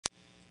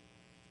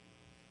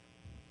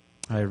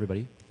Hi,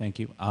 everybody. Thank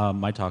you.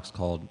 My talk's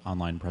called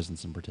Online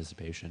Presence and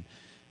Participation.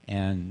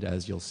 And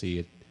as you'll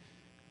see,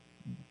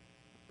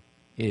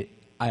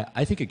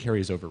 I think it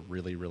carries over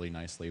really, really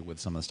nicely with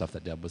some of the stuff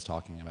that Deb was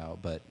talking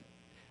about. But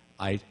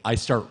I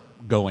start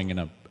going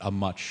in a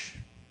much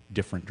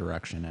different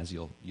direction, as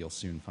you'll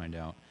soon find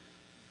out.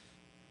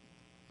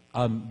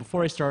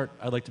 Before I start,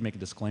 I'd like to make a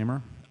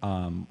disclaimer.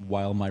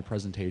 While my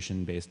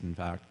presentation, based in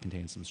fact,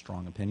 contains some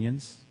strong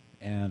opinions,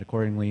 and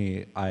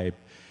accordingly, I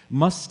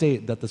must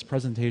state that this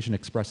presentation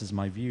expresses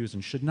my views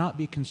and should not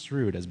be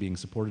construed as being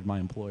supported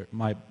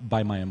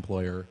by my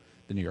employer,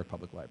 the New York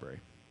Public Library.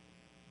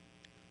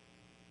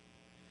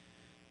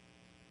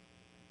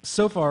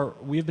 So far,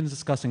 we've been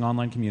discussing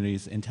online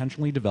communities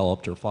intentionally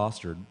developed or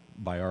fostered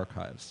by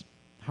archives.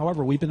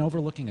 However, we've been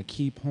overlooking a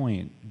key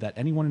point that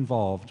anyone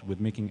involved with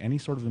making any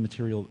sort of a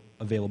material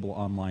available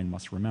online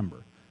must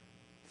remember.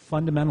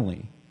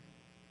 Fundamentally,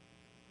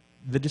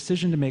 the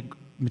decision to make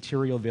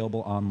material available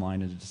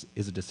online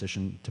is a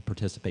decision to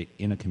participate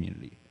in a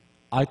community.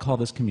 I call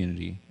this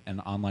community an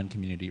online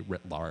community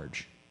writ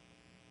large.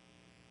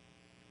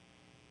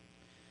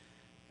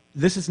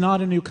 This is not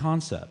a new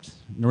concept,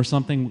 nor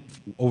something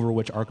over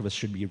which archivists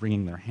should be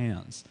wringing their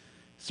hands.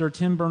 Sir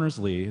Tim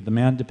Berners-Lee, the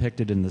man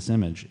depicted in this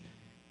image,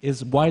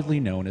 is widely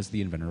known as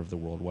the inventor of the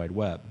World Wide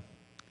Web.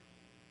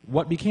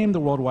 What became the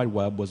World Wide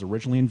Web was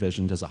originally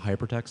envisioned as a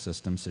hypertext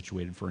system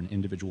situated for an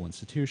individual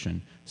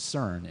institution,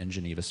 CERN in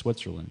Geneva,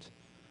 Switzerland.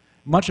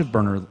 Much of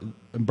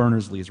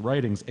Berners-Lee's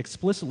writings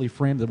explicitly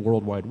framed the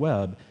World Wide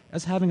Web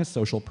as having a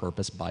social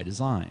purpose by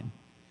design.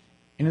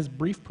 In his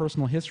brief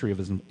personal history of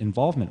his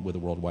involvement with the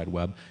World Wide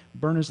Web,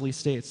 Berners-Lee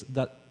states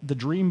that the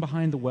dream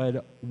behind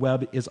the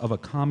web is of a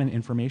common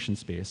information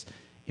space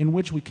in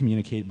which we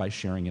communicate by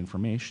sharing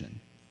information.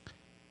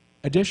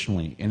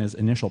 Additionally, in his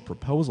initial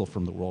proposal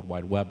from the World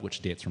Wide Web,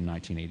 which dates from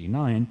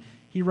 1989,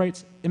 he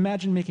writes,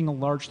 "Imagine making a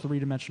large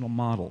three-dimensional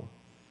model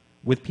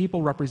with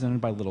people represented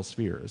by little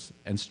spheres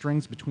and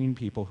strings between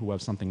people who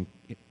have something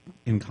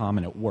in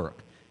common at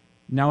work.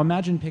 Now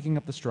imagine picking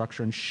up the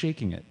structure and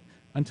shaking it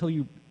until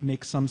you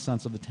make some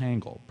sense of the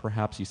tangle.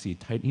 Perhaps you see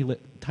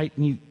tightly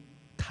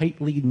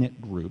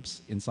knit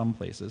groups in some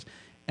places,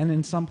 and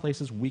in some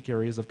places weak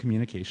areas of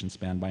communication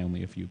spanned by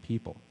only a few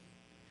people.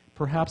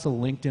 Perhaps a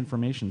linked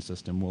information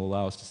system will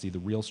allow us to see the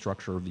real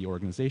structure of the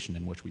organization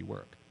in which we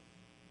work."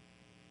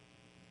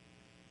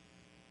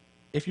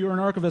 If you're an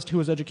archivist who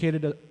was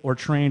educated or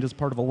trained as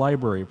part of a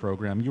library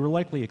program, you were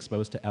likely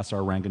exposed to S.R.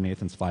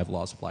 Ranganathan's 5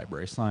 Laws of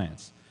Library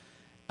Science.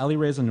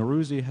 Alireza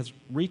Nourouzi has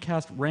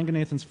recast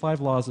Ranganathan's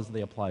 5 laws as they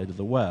apply to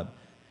the web.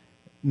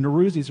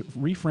 Nourouzi's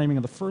reframing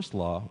of the first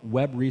law,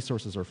 web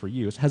resources are for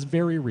use, has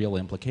very real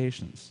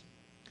implications.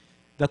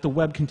 That the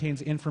web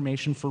contains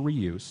information for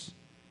reuse,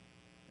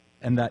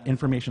 and that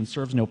information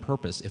serves no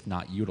purpose if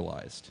not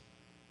utilized.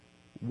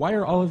 Why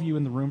are all of you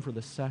in the room for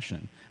this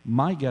session?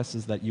 My guess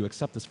is that you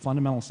accept this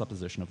fundamental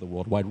supposition of the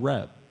World Wide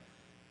Web,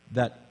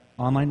 that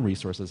online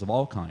resources of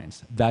all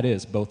kinds, that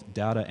is, both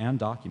data and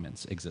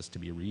documents, exist to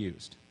be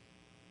reused.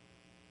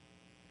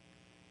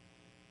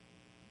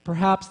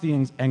 Perhaps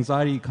the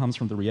anxiety comes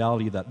from the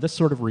reality that this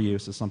sort of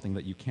reuse is something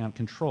that you can't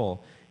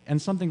control and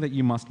something that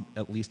you must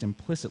at least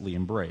implicitly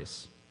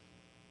embrace.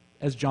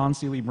 As John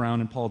Seeley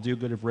Brown and Paul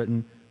Duguid have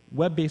written,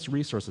 web-based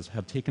resources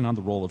have taken on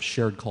the role of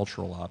shared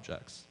cultural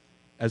objects,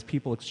 as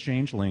people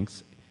exchange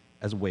links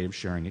as a way of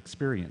sharing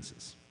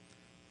experiences.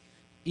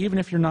 Even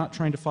if you're not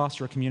trying to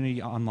foster a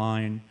community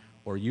online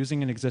or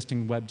using an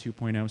existing Web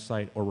 2.0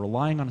 site or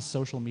relying on a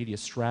social media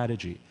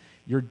strategy,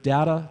 your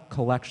data,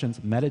 collections,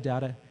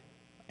 metadata,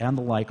 and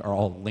the like are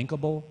all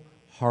linkable,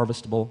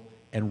 harvestable,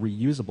 and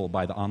reusable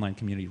by the online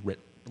community writ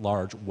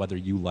large, whether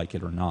you like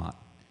it or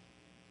not.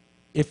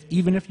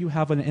 Even if you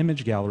have an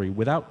image gallery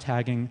without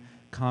tagging,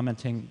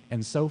 commenting,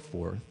 and so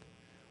forth,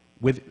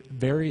 with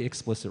very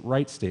explicit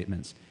rights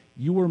statements,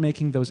 you are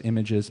making those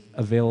images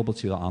available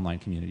to the online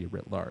community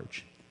writ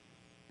large.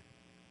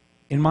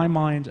 In my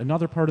mind,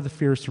 another part of the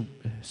fear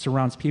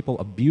surrounds people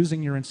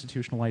abusing your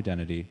institutional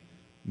identity,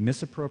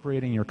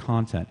 misappropriating your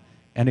content,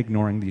 and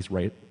ignoring these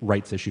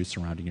rights issues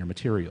surrounding your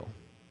material.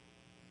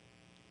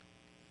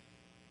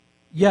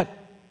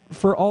 Yet,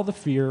 for all the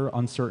fear,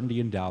 uncertainty,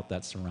 and doubt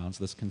that surrounds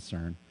this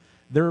concern,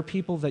 there are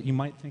people that you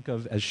might think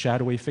of as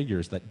shadowy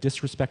figures that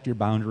disrespect your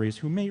boundaries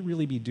who may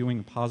really be doing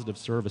a positive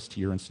service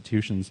to your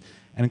institutions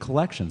and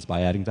collections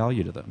by adding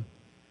value to them.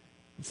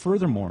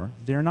 Furthermore,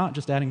 they're not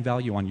just adding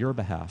value on your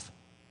behalf,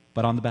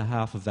 but on the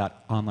behalf of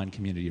that online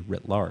community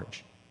writ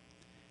large.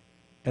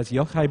 As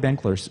Yochai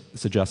Benkler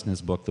suggests in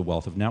his book, The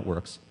Wealth of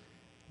Networks,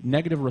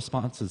 negative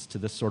responses to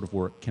this sort of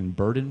work can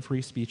burden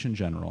free speech in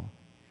general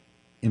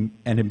and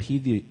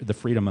impede the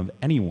freedom of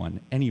anyone,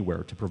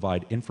 anywhere, to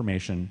provide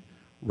information,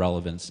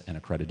 relevance,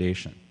 and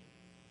accreditation.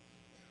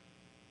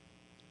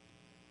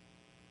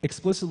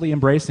 Explicitly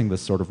embracing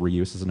this sort of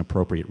reuse is an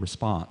appropriate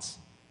response.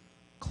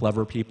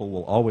 Clever people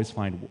will always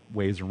find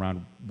ways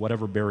around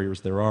whatever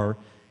barriers there are,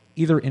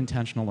 either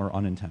intentional or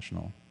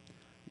unintentional.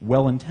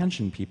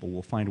 Well-intentioned people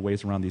will find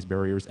ways around these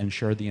barriers and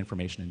share the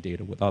information and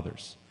data with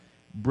others.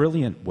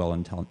 Brilliant,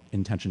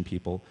 well-intentioned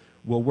people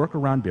will work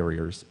around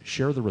barriers,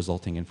 share the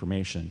resulting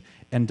information,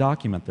 and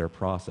document their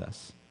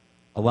process,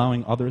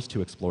 allowing others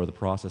to explore the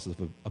process of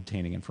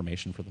obtaining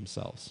information for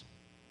themselves.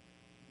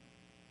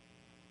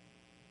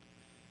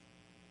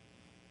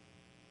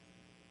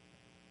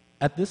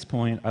 At this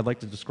point, I'd like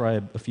to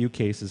describe a few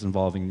cases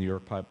involving New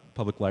York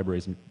Public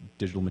Library's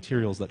digital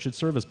materials that should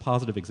serve as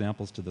positive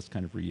examples to this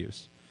kind of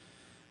reuse.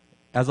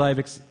 As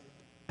I've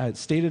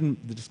stated in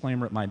the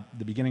disclaimer at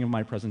the beginning of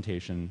my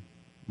presentation,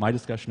 my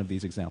discussion of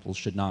these examples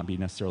should not be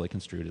necessarily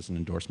construed as an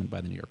endorsement by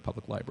the New York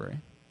Public Library.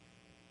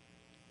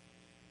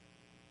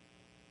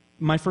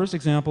 My first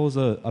example is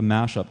a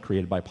mashup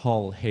created by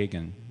Paul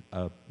Hagen,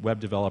 a web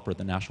developer at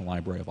the National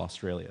Library of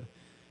Australia.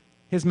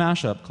 His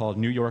mashup, called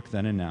New York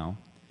Then and Now,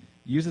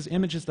 uses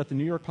images that the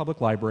New York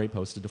Public Library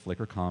posted to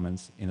Flickr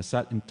Commons in a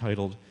set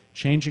entitled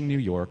Changing New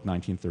York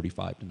 1935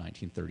 to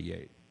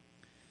 1938.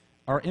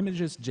 Our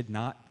images did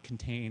not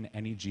contain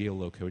any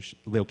geolocation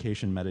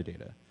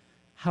metadata.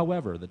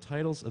 However, the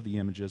titles of the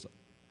images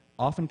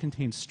often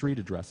contain street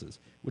addresses,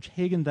 which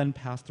Hagen then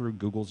passed through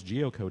Google's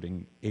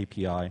geocoding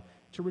API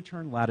to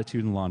return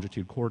latitude and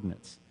longitude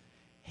coordinates.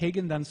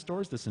 Hagen then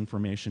stores this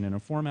information in a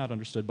format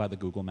understood by the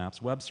Google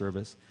Maps web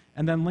service,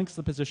 and then links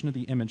the position of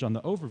the image on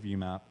the overview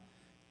map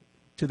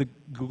to the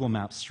Google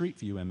Maps Street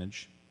View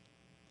image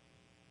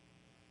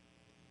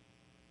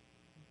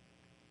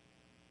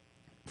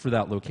for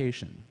that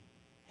location.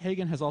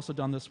 Hagen has also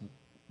done this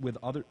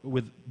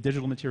with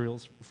digital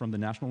materials from the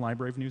National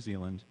Library of New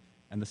Zealand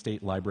and the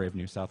State Library of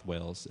New South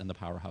Wales and the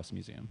Powerhouse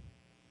Museum.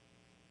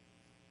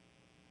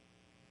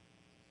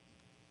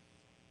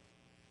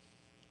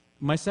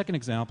 My second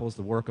example is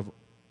the work of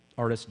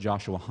artist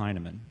Joshua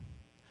Heinemann.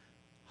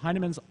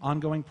 Heinemann's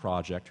ongoing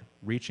project,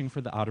 Reaching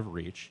for the Out of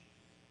Reach,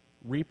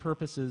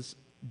 repurposes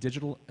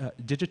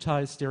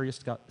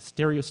digitized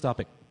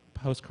stereoscopic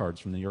postcards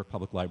from the New York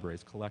Public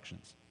Library's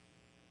collections.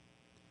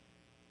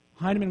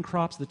 Heinemann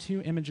crops the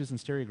two images and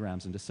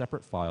stereograms into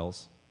separate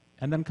files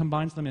and then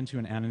combines them into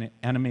an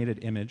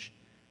animated image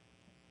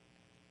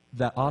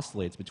that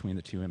oscillates between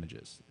the two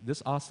images.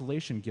 This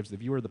oscillation gives the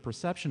viewer the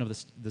perception of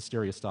the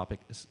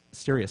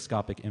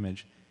stereoscopic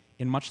image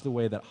in much the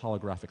way that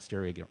holographic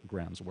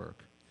stereograms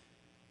work.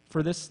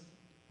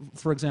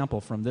 For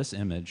example, from this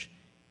image,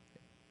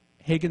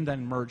 Hagen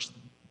then merged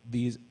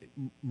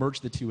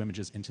the two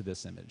images into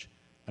this image.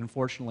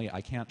 Unfortunately, I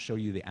can't show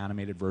you the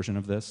animated version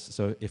of this,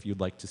 so if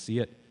you'd like to see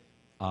it,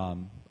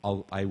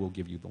 I will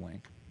give you the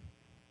link.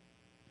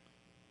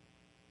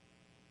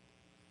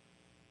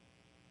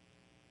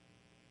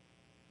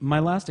 My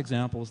last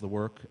example is the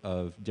work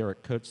of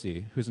Derek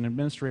Coetzee, who's an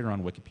administrator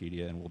on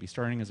Wikipedia and will be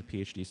starting as a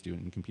PhD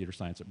student in computer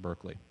science at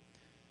Berkeley.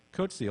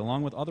 Coetzee,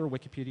 along with other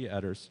Wikipedia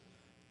editors,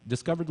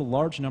 discovered the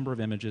large number of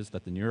images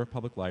that the New York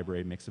Public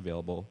Library makes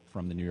available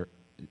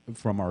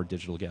from our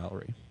digital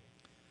gallery.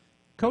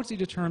 Coetzee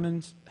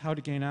determined how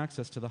to gain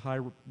access to the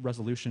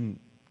high-resolution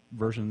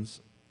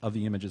versions of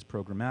the images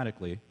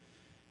programmatically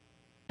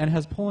and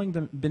has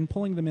been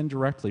pulling them in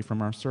directly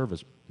from our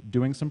service,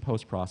 doing some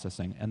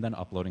post-processing, and then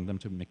uploading them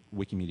to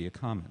Wikimedia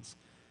Commons.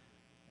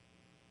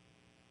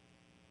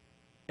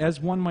 As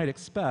one might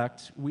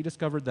expect, we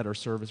discovered that our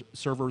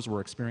servers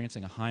were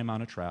experiencing a high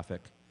amount of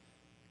traffic.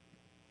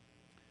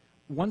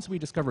 Once we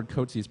discovered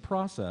Coetzee's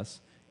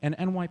process, an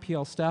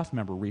NYPL staff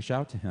member reached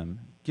out to him,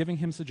 giving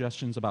him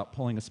suggestions about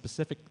pulling a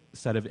specific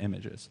set of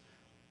images.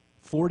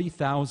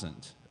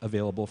 40,000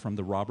 available from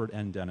the Robert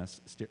N. Dennis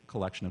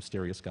collection of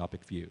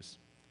stereoscopic views.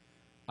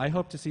 I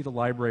hope to see the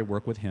library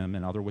work with him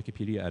and other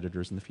Wikipedia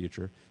editors in the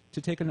future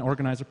to take an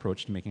organized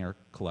approach to making our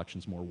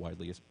collections more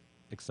widely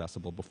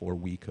accessible before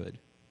we could.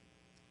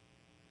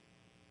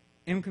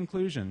 In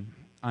conclusion,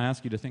 I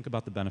ask you to think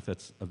about the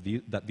benefits of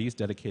that these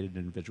dedicated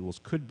individuals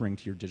could bring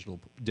to your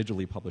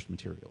digitally published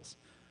materials.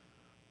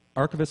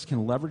 Archivists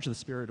can leverage the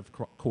spirit of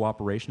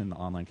cooperation in the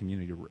online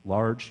community at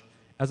large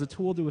as a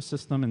tool to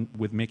assist them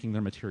with making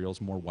their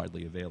materials more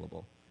widely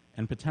available,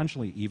 and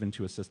potentially even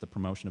to assist the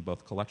promotion of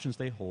both collections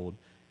they hold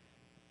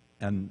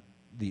and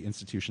the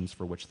institutions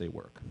for which they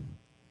work.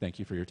 Thank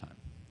you for your time.